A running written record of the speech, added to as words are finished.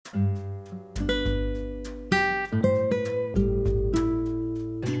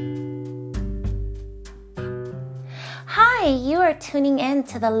for tuning in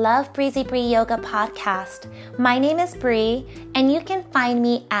to the Love Breezy Bree Yoga podcast. My name is Bree, and you can find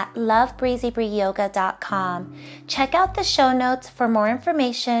me at lovebreezybreeyoga.com. Check out the show notes for more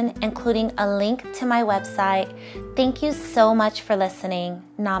information, including a link to my website. Thank you so much for listening.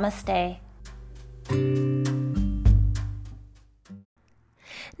 Namaste.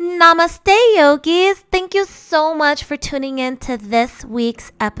 Namaste, yogis. Thank you so much for tuning in to this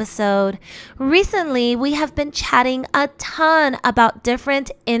week's episode. Recently, we have been chatting a ton about different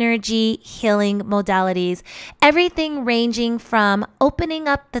energy healing modalities. Everything ranging from opening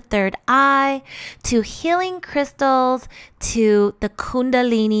up the third eye to healing crystals to the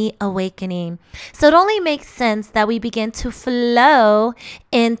Kundalini awakening. So it only makes sense that we begin to flow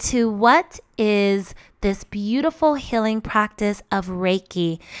into what is this beautiful healing practice of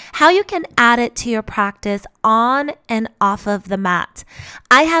Reiki, how you can add it to your practice on and off of the mat.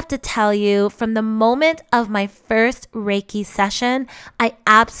 I have to tell you, from the moment of my first Reiki session, I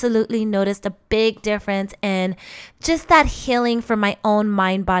absolutely noticed a big difference in just that healing for my own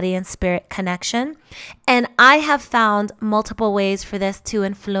mind, body, and spirit connection. And I have found multiple ways for this to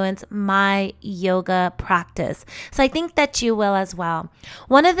influence my yoga practice. So I think that you will as well.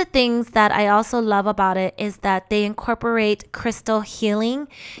 One of the things that I also love about it is that they incorporate crystal healing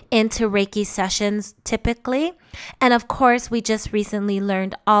into Reiki sessions typically. And of course, we just recently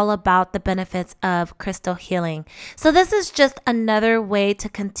learned all about the benefits of crystal healing. So this is just another way to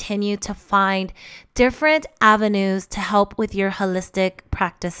continue to find different avenues to help with your holistic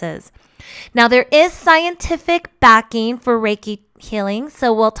practices. Now, there is scientific backing for Reiki healing,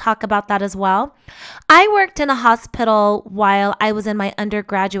 so we'll talk about that as well. I worked in a hospital while I was in my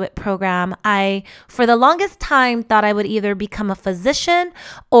undergraduate program. I, for the longest time, thought I would either become a physician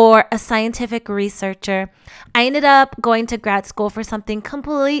or a scientific researcher. I ended up going to grad school for something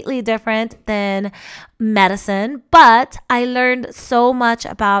completely different than medicine, but I learned so much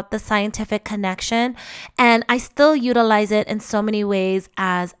about the scientific connection, and I still utilize it in so many ways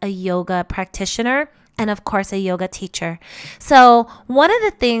as a yoga practitioner and of course a yoga teacher. So one of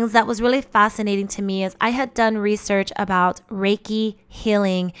the things that was really fascinating to me is I had done research about Reiki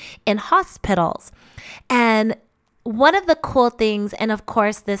healing in hospitals. And one of the cool things, and of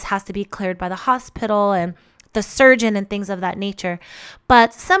course this has to be cleared by the hospital and the surgeon and things of that nature,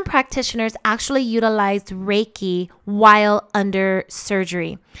 but some practitioners actually utilized Reiki while under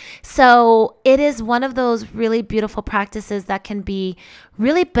surgery. So it is one of those really beautiful practices that can be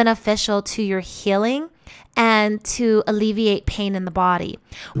really beneficial to your healing and to alleviate pain in the body.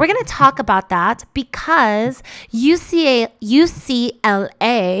 We're going to talk about that because UCLA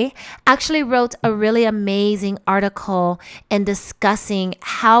actually wrote a really amazing article in discussing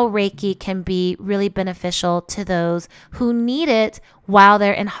how Reiki can be really beneficial to those who need it while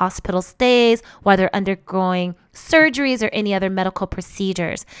they're in hospital stays, while they're undergoing surgeries or any other medical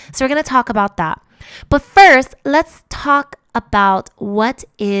procedures. So we're going to talk about that. But first, let's talk about what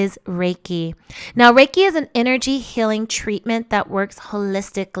is Reiki. Now, Reiki is an energy healing treatment that works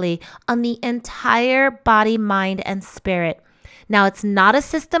holistically on the entire body, mind, and spirit. Now, it's not a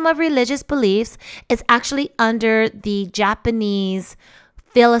system of religious beliefs. It's actually under the Japanese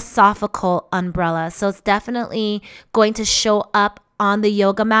philosophical umbrella. So it's definitely going to show up on the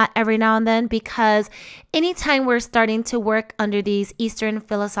yoga mat every now and then, because anytime we're starting to work under these Eastern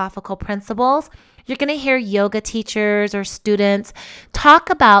philosophical principles, you're going to hear yoga teachers or students talk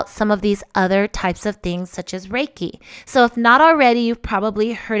about some of these other types of things such as Reiki. So if not already, you've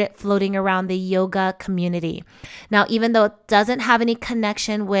probably heard it floating around the yoga community. Now, even though it doesn't have any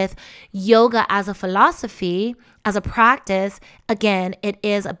connection with yoga as a philosophy, as a practice, again, it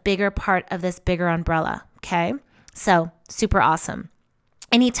is a bigger part of this bigger umbrella. Okay, so super awesome.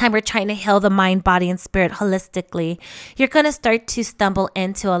 Anytime we're trying to heal the mind, body, and spirit holistically, you're going to start to stumble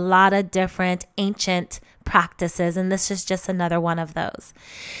into a lot of different ancient practices, and this is just another one of those.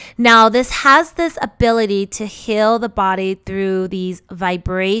 Now, this has this ability to heal the body through these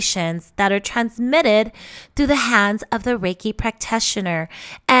vibrations that are transmitted through the hands of the Reiki practitioner.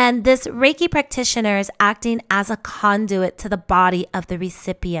 And this Reiki practitioner is acting as a conduit to the body of the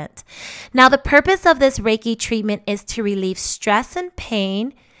recipient. Now, the purpose of this Reiki treatment is to relieve stress and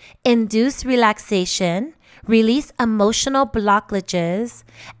pain, induce relaxation, release emotional blockages,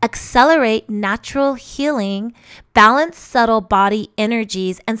 accelerate natural healing, balance subtle body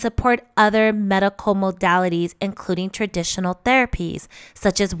energies, and support other medical modalities, including traditional therapies,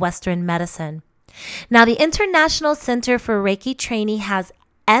 such as Western medicine. Now, the International Center for Reiki Training has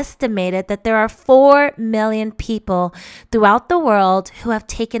estimated that there are 4 million people throughout the world who have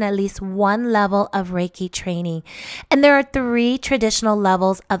taken at least one level of Reiki training, and there are 3 traditional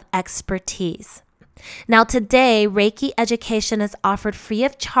levels of expertise. Now, today, Reiki education is offered free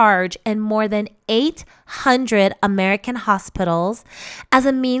of charge in more than 800 American hospitals as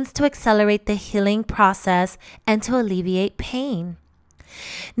a means to accelerate the healing process and to alleviate pain.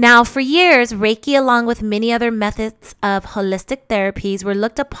 Now, for years, Reiki, along with many other methods of holistic therapies, were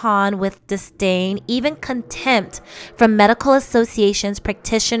looked upon with disdain, even contempt from medical associations,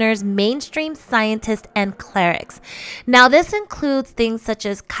 practitioners, mainstream scientists, and clerics. Now, this includes things such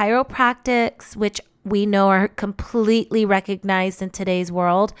as chiropractics, which we know are completely recognized in today's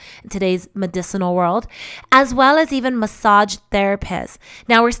world, in today's medicinal world, as well as even massage therapists.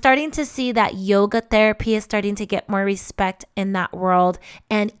 Now we're starting to see that yoga therapy is starting to get more respect in that world,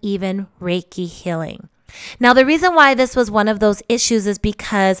 and even Reiki healing. Now, the reason why this was one of those issues is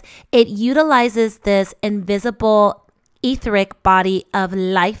because it utilizes this invisible etheric body of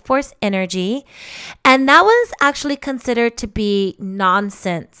life force energy, and that was actually considered to be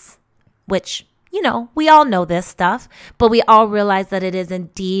nonsense, which we all know this stuff, but we all realize that it is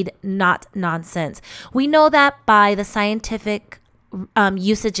indeed not nonsense. We know that by the scientific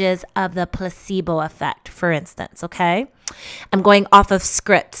usages of the placebo effect, for instance, okay? I'm going off of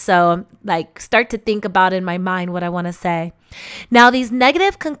script, so start to think about in my mind what I want to say. Now, these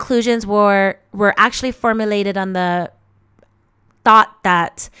negative conclusions were actually formulated on the thought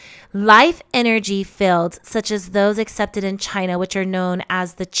that life energy fields, such as those accepted in China, which are known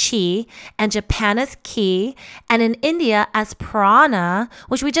as the Qi, and Japan as Ki, and in India as Prana,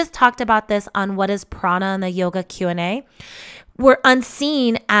 which we just talked about this on what is Prana in the Yoga Q&A, were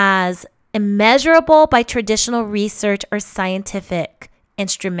unseen as immeasurable by traditional research or scientific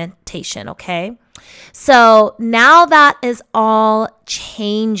instrumentation, okay? So now that is all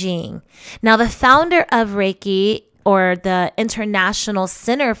changing. Now, the founder of Reiki, or the International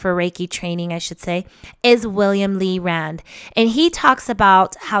Center for Reiki Training, I should say, is William Lee Rand. And he talks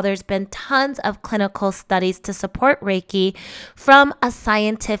about how there's been tons of clinical studies to support Reiki from a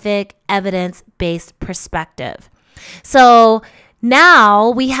scientific evidence-based perspective. So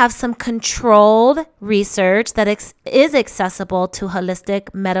now we have some controlled research that is accessible to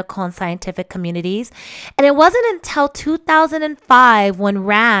holistic medical and scientific communities. And it wasn't until 2005 when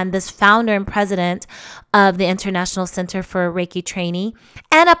Rand, this founder and president of the International Center for Reiki Training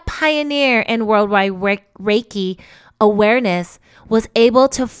and a pioneer in worldwide Reiki awareness, was able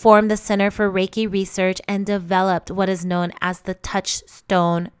to form the Center for Reiki Research and developed what is known as the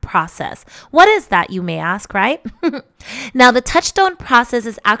touchstone process. What is that, you may ask, right? Now, the touchstone process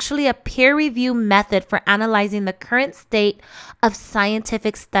is actually a peer review method for analyzing the current state of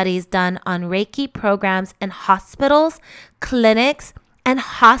scientific studies done on Reiki programs in hospitals, clinics, and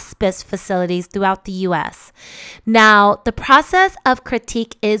hospice facilities throughout the U.S. Now, the process of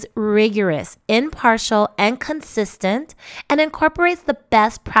critique is rigorous, impartial, and consistent, and incorporates the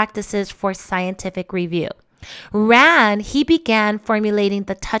best practices for scientific review. Rand, he began formulating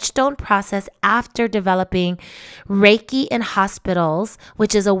the touchstone process after developing Reiki in Hospitals,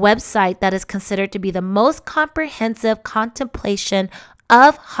 which is a website that is considered to be the most comprehensive contemplation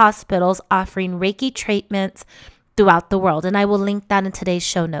of hospitals offering Reiki treatments throughout the world. And I will link that in today's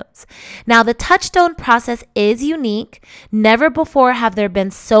show notes. Now, the touchstone process is unique. Never before have there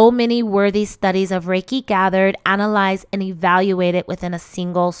been so many worthy studies of Reiki gathered, analyzed, and evaluated within a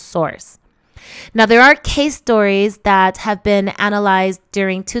single source. Now, there are case stories that have been analyzed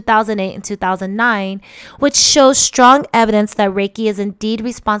during 2008 and 2009, which shows strong evidence that Reiki is indeed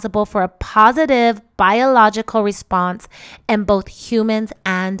responsible for a positive biological response in both humans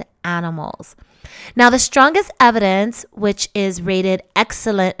and animals. Now, the strongest evidence, which is rated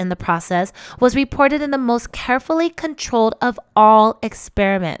excellent in the process, was reported in the most carefully controlled of all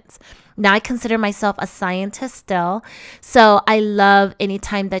experiments. Now, I consider myself a scientist still, so I love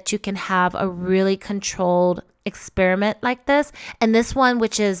anytime that you can have a really controlled experiment like this. And this one,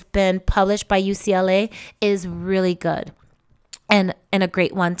 which has been published by UCLA, is really good. And a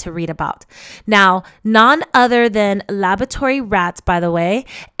great one to read about. Now, none other than laboratory rats, by the way,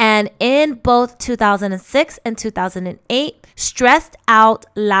 and in both 2006 and 2008, stressed out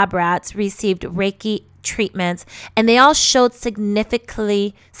lab rats received Reiki treatments, and they all showed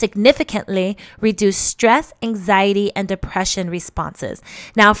significantly reduced stress, anxiety, and depression responses.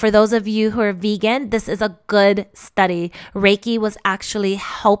 Now, for those of you who are vegan, this is a good study. Reiki was actually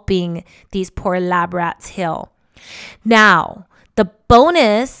helping these poor lab rats heal. Now, the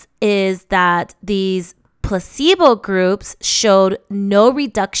bonus is that these placebo groups showed no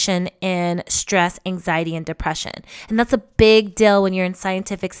reduction in stress, anxiety, and depression. And that's a big deal when you're in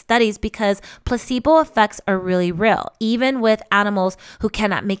scientific studies because placebo effects are really real, even with animals who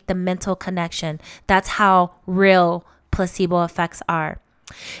cannot make the mental connection. That's how real placebo effects are.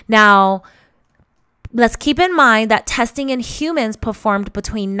 Now, Let's keep in mind that testing in humans performed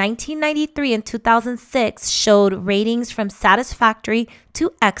between 1993 and 2006 showed ratings from satisfactory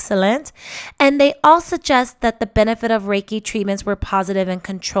to excellent, and they all suggest that the benefit of Reiki treatments were positive in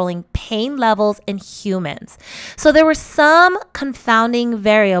controlling pain levels in humans. So there were some confounding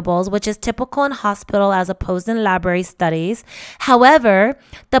variables, which is typical in hospital as opposed in laboratory studies. However,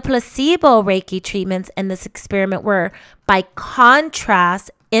 the placebo Reiki treatments in this experiment were, by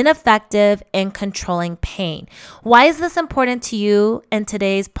contrast, ineffective in controlling pain. Why is this important to you in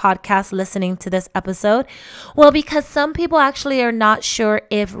today's podcast listening to this episode? Well, because some people actually are not sure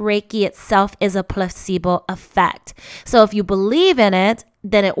if Reiki itself is a placebo effect. So if you believe in it,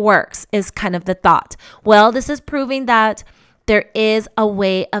 then it works, is kind of the thought. Well, this is proving that there is a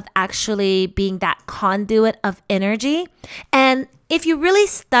way of actually being that conduit of energy. And if you really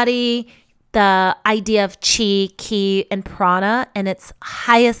study the idea of chi, ki, and prana and its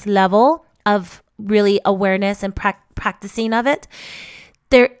highest level of really awareness and practicing of it,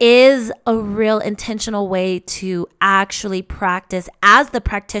 there is a real intentional way to actually practice as the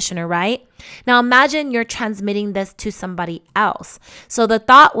practitioner, right? Now imagine you're transmitting this to somebody else. So the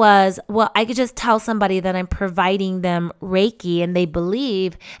thought was, well, I could just tell somebody that I'm providing them Reiki and they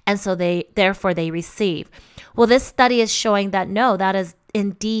believe, and so therefore they receive. Well, this study is showing that no, that is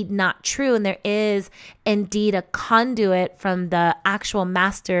indeed not true. And there is indeed a conduit from the actual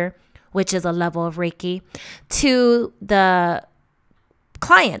master, which is a level of Reiki, to the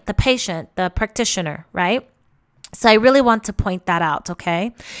client, the patient, the practitioner, right? So I really want to point that out,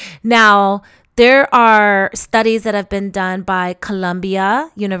 okay? Now, there are studies that have been done by Columbia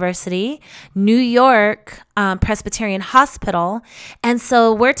University, New York Presbyterian Hospital, and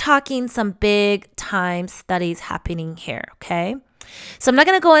so we're talking some big time studies happening here, okay? So I'm not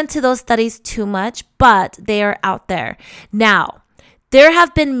going to go into those studies too much, but they are out there. Now, there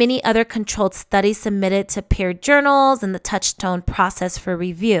have been many other controlled studies submitted to peer journals and the touchstone process for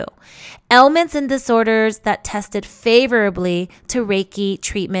review. Ailments and disorders that tested favorably to Reiki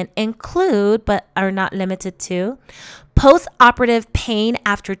treatment include, but are not limited to, post-operative pain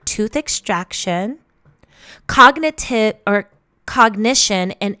after tooth extraction, cognition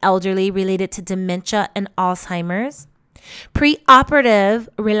in elderly related to dementia and Alzheimer's, preoperative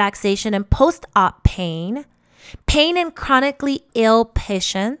relaxation and post-op pain, pain in chronically ill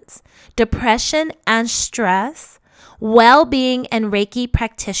patients, depression and stress, well-being and Reiki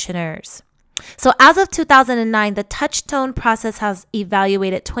practitioners. So as of 2009, the Touchstone process has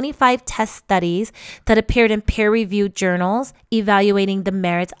evaluated 25 test studies that appeared in peer-reviewed journals evaluating the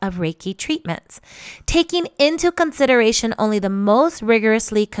merits of Reiki treatments. Taking into consideration only the most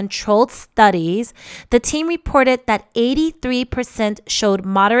rigorously controlled studies, the team reported that 83% showed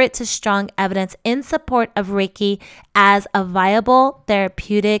moderate to strong evidence in support of Reiki as a viable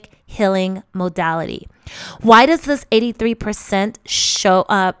therapeutic healing modality. Why does this 83%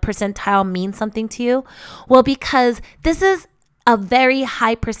 percentile mean something to you? Well, because this is a very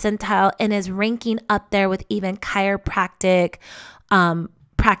high percentile and is ranking up there with even chiropractic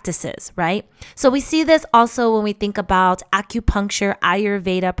practices, right? So we see this also when we think about acupuncture,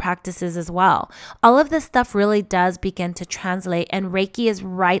 Ayurveda practices as well. All of this stuff really does begin to translate, and Reiki is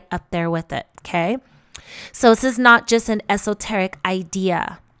right up there with it, okay? So this is not just an esoteric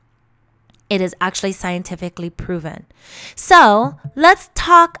idea. It is actually scientifically proven. So let's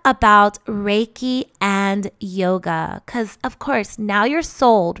talk about Reiki and yoga, because of course now you're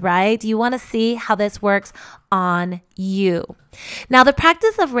sold, right? You want to see how this works on you. Now, the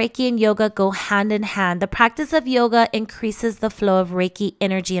practice of Reiki and yoga go hand in hand. The practice of yoga increases the flow of Reiki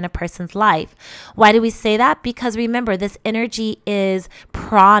energy in a person's life. Why do we say that? Because remember, this energy is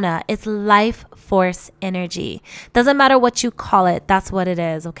prana. It's life force energy. Doesn't matter what you call it. That's what it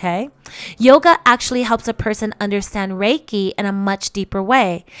is, okay? Yoga actually helps a person understand Reiki in a much deeper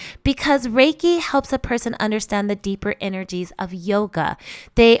way, because Reiki helps a person understand the deeper energies of yoga.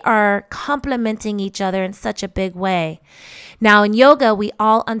 They are complementing each other in such a big way. Now, in yoga, we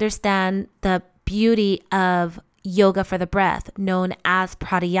all understand the beauty of yoga for the breath, known as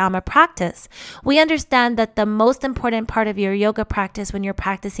pranayama practice. We understand that the most important part of your yoga practice when you're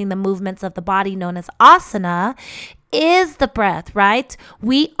practicing the movements of the body, known as asana, is the breath, right?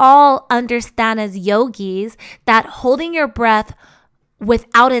 We all understand as yogis that holding your breath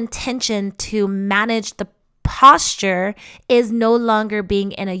without intention to manage the posture is no longer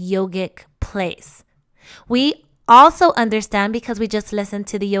being in a yogic place. We also understand, because we just listened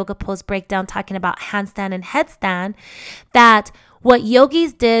to the yoga pose breakdown talking about handstand and headstand, that what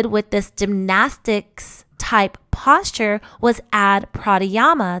yogis did with this gymnastics type posture was add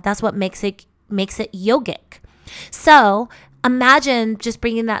pranayama. That's what makes it yogic. So Imagine just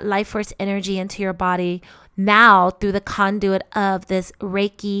bringing that life force energy into your body now through the conduit of this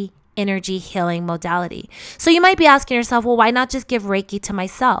Reiki energy healing modality. So you might be asking yourself, well, why not just give Reiki to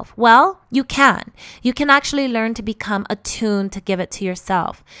myself? Well, you can. You can actually learn to become attuned to give it to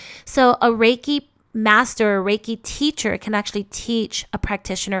yourself. So a Reiki master, a Reiki teacher can actually teach a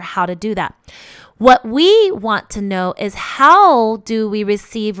practitioner how to do that. What we want to know is, how do we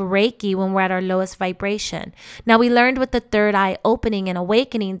receive Reiki when we're at our lowest vibration? Now, we learned with the third eye opening and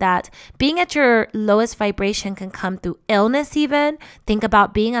awakening that being at your lowest vibration can come through illness even. Think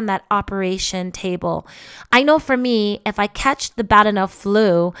about being on that operation table. I know for me, if I catch the bad enough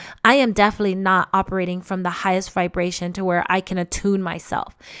flu, I am definitely not operating from the highest vibration to where I can attune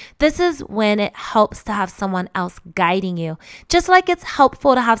myself. This is when it helps to have someone else guiding you. Just like it's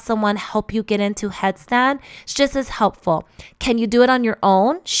helpful to have someone help you get into headstand, it's just as helpful. Can you do it on your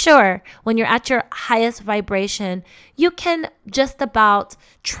own? Sure. When you're at your highest vibration, you can just about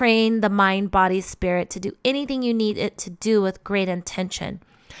train the mind, body, spirit to do anything you need it to do with great intention.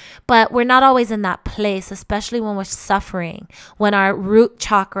 But we're not always in that place, especially when we're suffering, when our root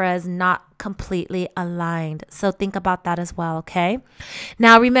chakra is not completely aligned. So think about that as well, okay?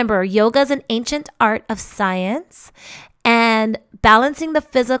 Now remember, yoga is an ancient art of science and balancing the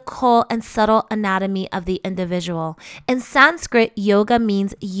physical and subtle anatomy of the individual. In Sanskrit, yoga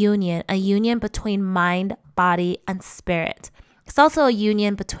means union, a union between mind, body, and spirit. It's also a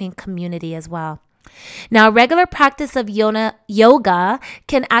union between community as well. Now, regular practice of yoga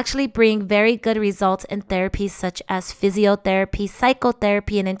can actually bring very good results in therapies such as physiotherapy,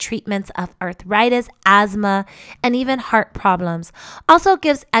 psychotherapy, and in treatments of arthritis, asthma, and even heart problems. Also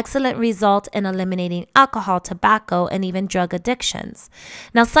gives excellent results in eliminating alcohol, tobacco, and even drug addictions.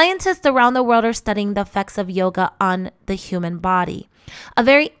 Now, scientists around the world are studying the effects of yoga on the human body. A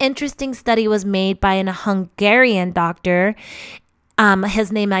very interesting study was made by a Hungarian doctor.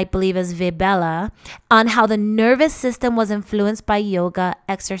 His name, I believe, is Vibela, on how the nervous system was influenced by yoga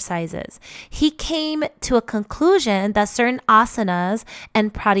exercises. He came to a conclusion that certain asanas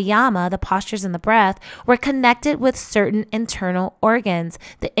and pranayama, the postures and the breath, were connected with certain internal organs,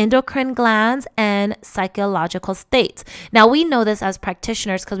 the endocrine glands, and psychological states. Now, we know this as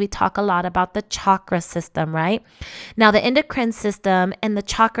practitioners because we talk a lot about the chakra system, right? Now, the endocrine system and the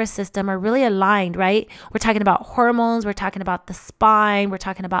chakra system are really aligned, right? We're talking about hormones, we're talking about the spine, we're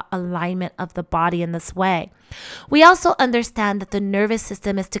talking about alignment of the body in this way. We also understand that the nervous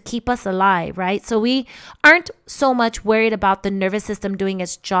system is to keep us alive, right? So we aren't so much worried about the nervous system doing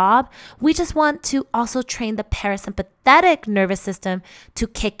its job. We just want to also train the parasympathetic nervous system to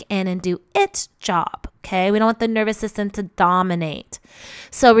kick in and do its job, okay? We don't want the nervous system to dominate.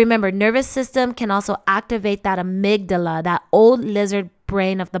 So remember, nervous system can also activate that amygdala, that old lizard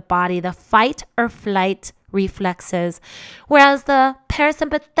brain of the body, the fight or flight reflexes, whereas the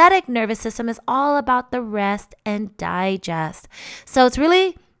parasympathetic nervous system is all about the rest and digest. So it's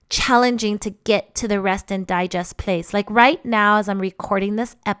really challenging to get to the rest and digest place. Like right now, as I'm recording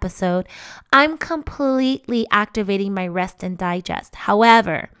this episode, I'm completely activating my rest and digest.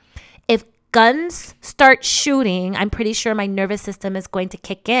 However, if guns start shooting, I'm pretty sure my nervous system is going to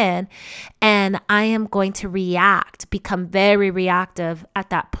kick in and I am going to react, become very reactive at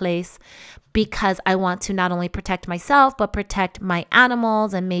that place, because I want to not only protect myself, but protect my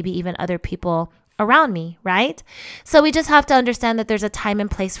animals and maybe even other people around me, right? So we just have to understand that there's a time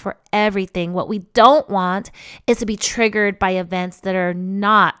and place for everything. What we don't want is to be triggered by events that are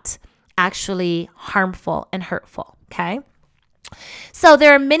not actually harmful and hurtful, okay? So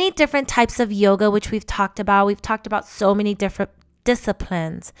there are many different types of yoga, which we've talked about. We've talked about so many different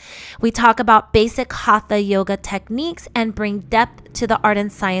disciplines. We talk about basic hatha yoga techniques and bring depth to the art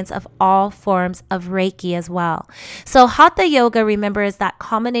and science of all forms of Reiki as well. So hatha yoga, remember, is that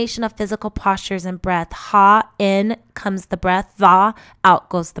combination of physical postures and breath. Ha, in comes the breath. Va, out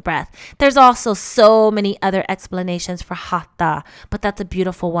goes the breath. There's also so many other explanations for hatha, but that's a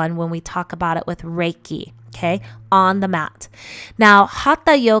beautiful one when we talk about it with Reiki, okay, on the mat. Now,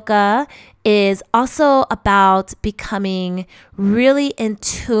 hatha yoga is also about becoming really in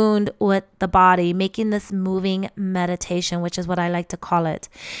tune with the body, making this moving meditation, which is what I like to call it.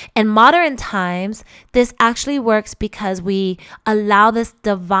 In modern times, this actually works because we allow this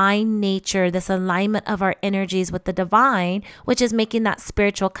divine nature, this alignment of our energies with the divine, which is making that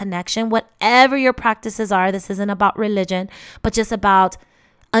spiritual connection. Whatever your practices are, this isn't about religion, but just about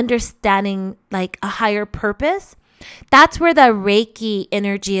understanding like a higher purpose. That's where the Reiki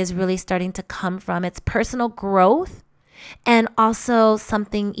energy is really starting to come from. It's personal growth and also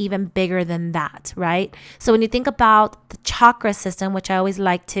something even bigger than that, right? So when you think about the chakra system, which I always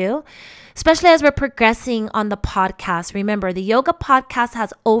like to, especially as we're progressing on the podcast. Remember, the yoga podcast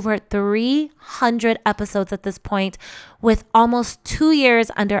has over 300 episodes at this point, with almost 2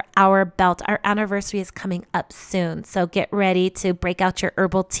 years under our belt. Our anniversary is coming up soon. So get ready to break out your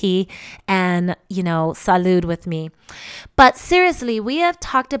herbal tea and, salud with me. But seriously, we have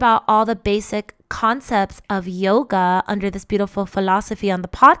talked about all the basic concepts of yoga under this beautiful philosophy on the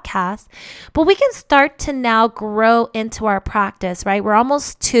podcast, but we can start to now grow into our practice, right? We're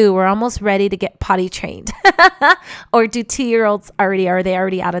almost 2. We're almost ready to get potty trained. Or do 2-year-olds are they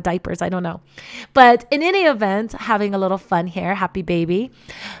already out of diapers? I don't know. But in any event, having a little fun here, happy baby.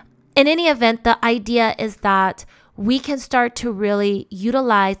 In any event, the idea is that we can start to really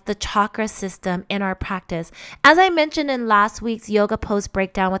utilize the chakra system in our practice. As I mentioned in last week's yoga pose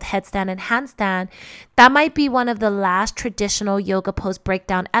breakdown with headstand and handstand, that might be one of the last traditional yoga pose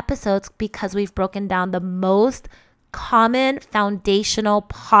breakdown episodes, because we've broken down the most common foundational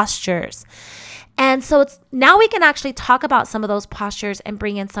postures. And so now we can actually talk about some of those postures and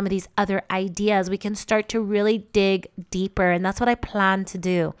bring in some of these other ideas. We can start to really dig deeper, and that's what I plan to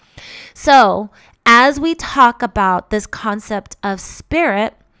do. So as we talk about this concept of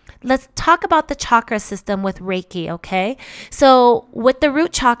spirit, let's talk about the chakra system with Reiki, okay? So with the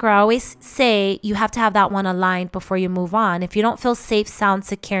root chakra, I always say you have to have that one aligned before you move on. If you don't feel safe, sound,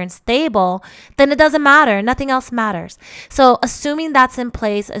 secure, and stable, then it doesn't matter. Nothing else matters. So assuming that's in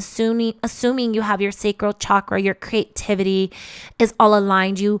place, assuming you have your sacral chakra, your creativity is all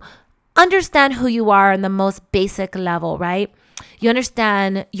aligned, you understand who you are on the most basic level, right? You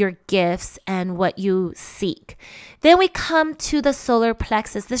understand your gifts and what you seek. Then we come to the solar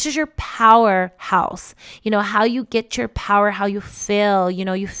plexus. This is your powerhouse. How you get your power, how you feel.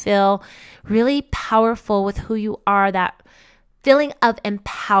 You feel really powerful with who you are. That feeling of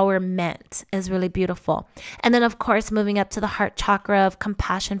empowerment is really beautiful. And then, of course, moving up to the heart chakra of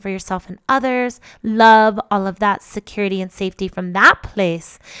compassion for yourself and others, love, all of that, security and safety from that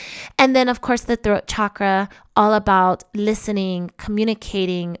place. And then, of course, the throat chakra, all about listening,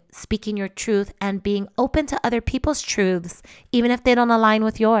 communicating, speaking your truth, and being open to other people's truths, even if they don't align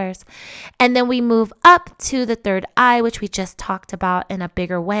with yours. And then we move up to the third eye, which we just talked about in a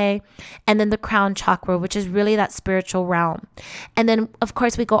bigger way. And then the crown chakra, which is really that spiritual realm. And then, of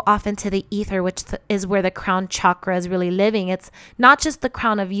course, we go off into the ether, which is where the crown chakra is really living. It's not just the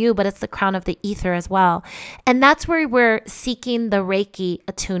crown of you, but it's the crown of the ether as well. And that's where we're seeking the Reiki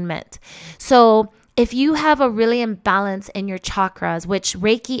attunement. So if you have a really imbalance in your chakras, which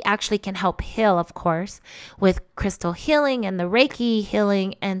Reiki actually can help heal, of course, with crystal healing and the Reiki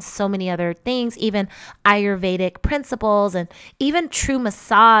healing and so many other things, even Ayurvedic principles and even true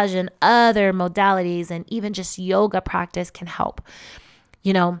massage and other modalities and even just yoga practice can help.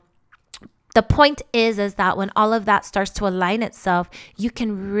 The point is that when all of that starts to align itself, you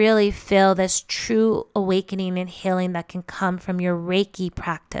can really feel this true awakening and healing that can come from your Reiki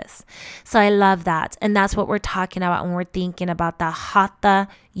practice. So I love that. And that's what we're talking about when we're thinking about the Hatha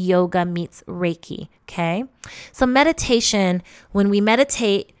yoga meets Reiki. Okay. So meditation, when we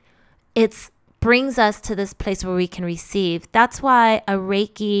meditate, it's brings us to this place where we can receive. That's why a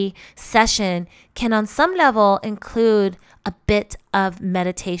Reiki session can on some level include a bit of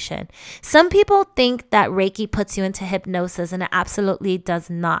meditation. Some people think that Reiki puts you into hypnosis, and it absolutely does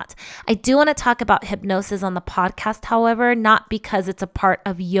not. I do want to talk about hypnosis on the podcast, however, not because it's a part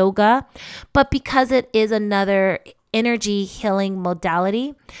of yoga, but because it is another energy healing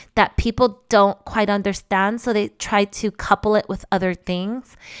modality that people don't quite understand. So they try to couple it with other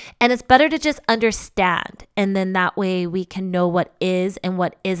things. And it's better to just understand. And then that way we can know what is and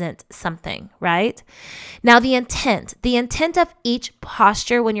what isn't something, right? Now, the intent of each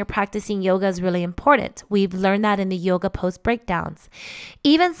posture when you're practicing yoga is really important. We've learned that in the yoga pose breakdowns.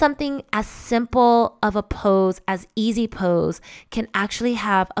 Even something as simple of a pose as easy pose can actually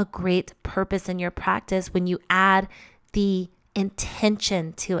have a great purpose in your practice when you add the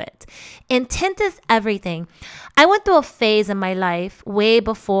intention to it. Intent is everything. I went through a phase in my life way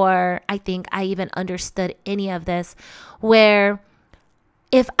before I think I even understood any of this, where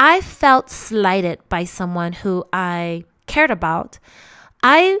if I felt slighted by someone who I cared about,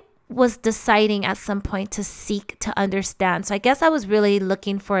 I was deciding at some point to seek to understand. So I guess I was really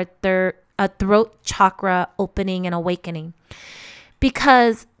looking for a throat chakra opening and awakening,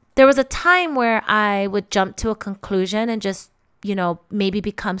 because there was a time where I would jump to a conclusion and just, maybe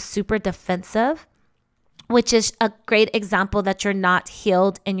become super defensive, which is a great example that you're not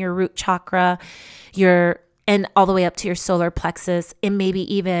healed in your root chakra, and all the way up to your solar plexus, and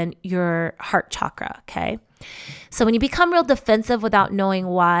maybe even your heart chakra, okay? So when you become real defensive without knowing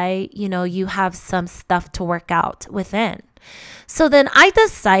why, you have some stuff to work out within. So then I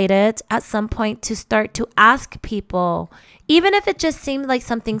decided at some point to start to ask people, even if it just seemed like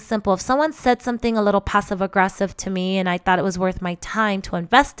something simple. If someone said something a little passive aggressive to me and I thought it was worth my time to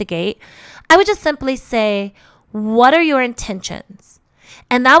investigate, I would just simply say, what are your intentions?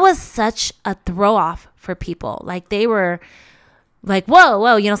 And that was such a throw off for people. Like they were like,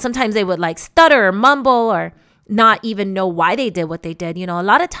 whoa, sometimes they would like stutter or mumble or not even know why they did what they did. A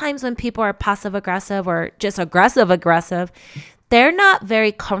lot of times when people are passive aggressive or just aggressive, they're not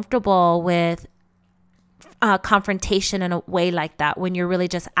very comfortable with confrontation in a way like that when you're really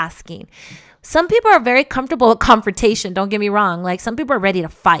just asking. Some people are very comfortable with confrontation. Don't get me wrong. Like some people are ready to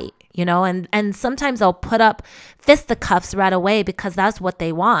fight, and sometimes they'll put up fisticuffs right away because that's what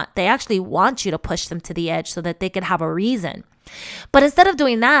they want. They actually want you to push them to the edge so that they could have a reason. But instead of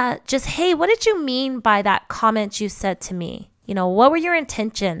doing that, just, hey, what did you mean by that comment you said to me? What were your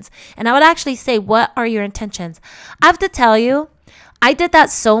intentions? And I would actually say, what are your intentions? I have to tell you, I did that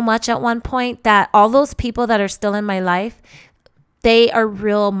so much at one point that all those people that are still in my life, they are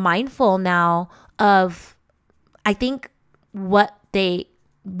real mindful now of, I think, what they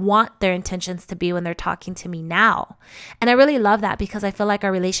want their intentions to be when they're talking to me now. And I really love that because I feel like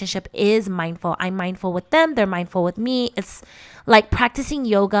our relationship is mindful. I'm mindful with them. They're mindful with me. It's like practicing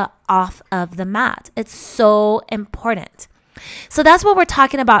yoga off of the mat. It's so important. So that's what we're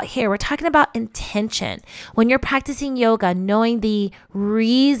talking about here. We're talking about intention. When you're practicing yoga, knowing the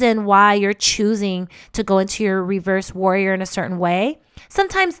reason why you're choosing to go into your reverse warrior in a certain way.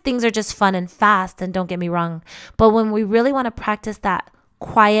 Sometimes things are just fun and fast, and don't get me wrong. But when we really want to practice that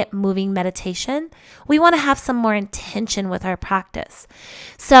quiet, moving meditation, we want to have some more intention with our practice.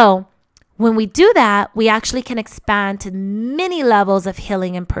 So when we do that, we actually can expand to many levels of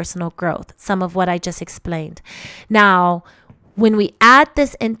healing and personal growth, some of what I just explained. Now, when we add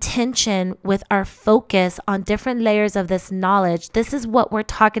this intention with our focus on different layers of this knowledge, this is what we're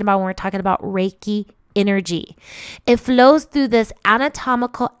talking about when we're talking about Reiki energy. It flows through this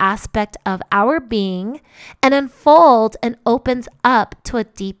anatomical aspect of our being and unfolds and opens up to a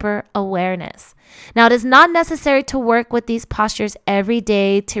deeper awareness. Now, it is not necessary to work with these postures every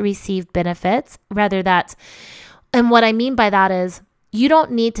day to receive benefits. And what I mean by that is you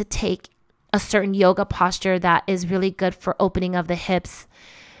don't need to take a certain yoga posture that is really good for opening of the hips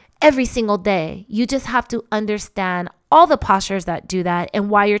every single day. You just have to understand all the postures that do that and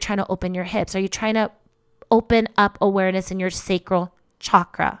why you're trying to open your hips. Are you trying to open up awareness in your sacral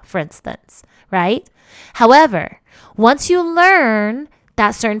chakra, for instance, right? However, once you learn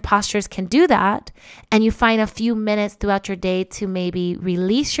that certain postures can do that, and you find a few minutes throughout your day to maybe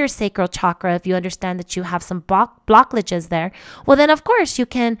release your sacral chakra, if you understand that you have some blockages there, well, then of course you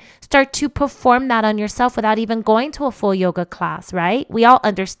can start to perform that on yourself without even going to a full yoga class, right? We all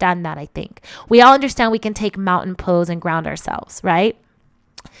understand that, I think. We all understand we can take mountain pose and ground ourselves, right?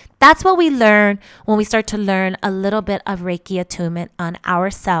 That's what we learn when we start to learn a little bit of Reiki attunement on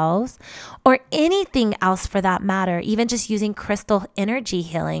ourselves or anything else for that matter, even just using crystal energy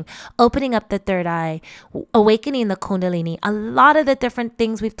healing, opening up the third eye, awakening the Kundalini, a lot of the different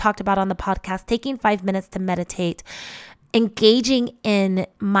things we've talked about on the podcast, taking 5 minutes to meditate, engaging in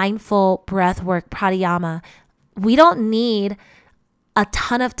mindful breath work, pranayama. We don't need a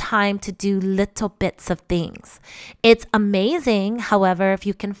ton of time to do little bits of things. It's amazing, however, if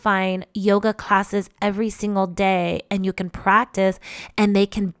you can find yoga classes every single day and you can practice and they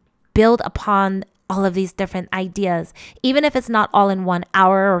can build upon all of these different ideas, even if it's not all in 1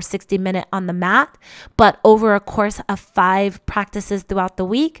 hour or 60-minute on the mat, but over a course of 5 practices throughout the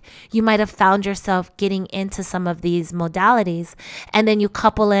week, you might have found yourself getting into some of these modalities. And then you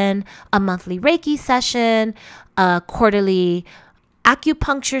couple in a monthly Reiki session, a quarterly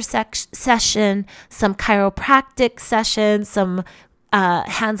acupuncture session, some chiropractic sessions, some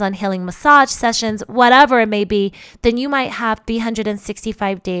hands-on healing massage sessions, whatever it may be, then you might have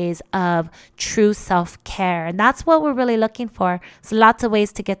 365 days of true self-care. And that's what we're really looking for. So lots of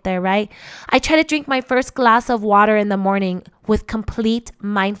ways to get there, right? I try to drink my first glass of water in the morning with complete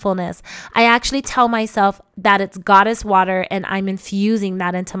mindfulness. I actually tell myself that it's goddess water and I'm infusing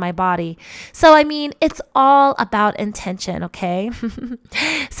that into my body. So, I mean, it's all about intention, okay?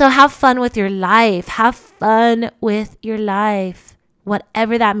 So have fun with your life. Have fun with your life,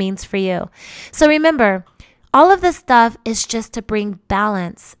 whatever that means for you. So remember, all of this stuff is just to bring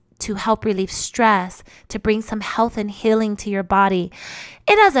balance, to help relieve stress, to bring some health and healing to your body.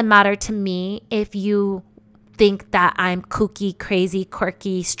 It doesn't matter to me if you think that I'm kooky, crazy,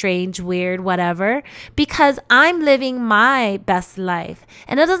 quirky, strange, weird, whatever, because I'm living my best life.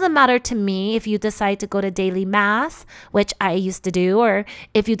 And it doesn't matter to me if you decide to go to daily mass, which I used to do, or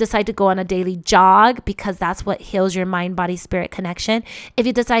if you decide to go on a daily jog, because that's what heals your mind, body, spirit connection. If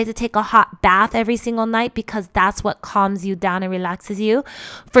you decide to take a hot bath every single night, because that's what calms you down and relaxes you.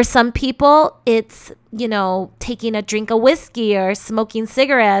 For some people, it's, taking a drink of whiskey or smoking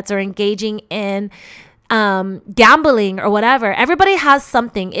cigarettes or engaging in gambling or whatever. Everybody has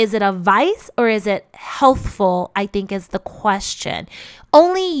something. Is it a vice or is it healthful? I think is the question.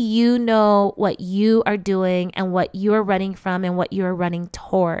 Only you know what you are doing and what you are running from and what you are running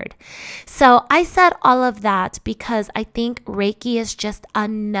toward. So I said all of that because I think Reiki is just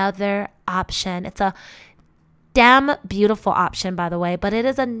another option. It's a damn beautiful option, by the way, but it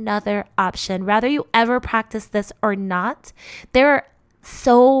is another option. Whether you ever practice this or not, there are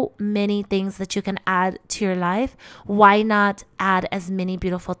so many things that you can add to your life. Why not add as many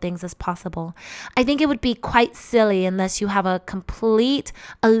beautiful things as possible? I think it would be quite silly unless you have a complete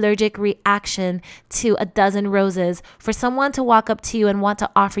allergic reaction to a dozen roses for someone to walk up to you and want to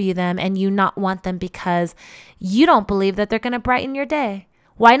offer you them and you not want them because you don't believe that they're going to brighten your day.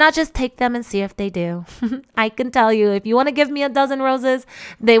 Why not just take them and see if they do? I can tell you, if you want to give me a dozen roses,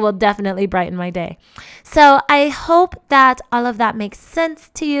 they will definitely brighten my day. So I hope that all of that makes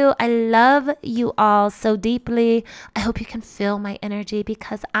sense to you. I love you all so deeply. I hope you can feel my energy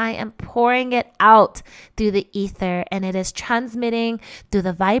because I am pouring it out through the ether and it is transmitting through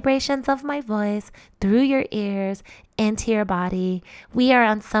the vibrations of my voice, through your ears, into your body. We are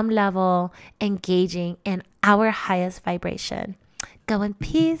on some level engaging in our highest vibration. Go in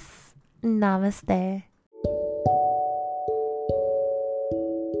peace. Namaste.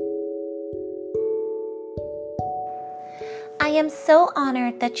 I am so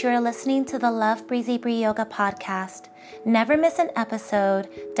honored that you are listening to the Love Breezy Bree Yoga podcast. Never miss an episode.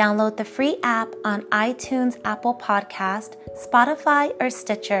 Download the free app on iTunes, Apple Podcast, Spotify, or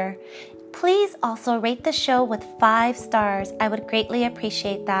Stitcher. Please also rate the show with 5 stars. I would greatly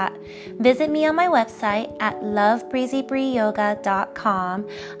appreciate that. Visit me on my website at lovebreezybreeyoga.com.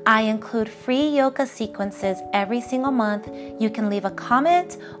 I include free yoga sequences every single month. You can leave a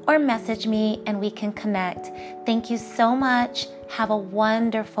comment or message me and we can connect. Thank you so much. Have a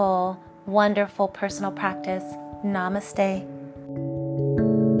wonderful, wonderful personal practice. Namaste.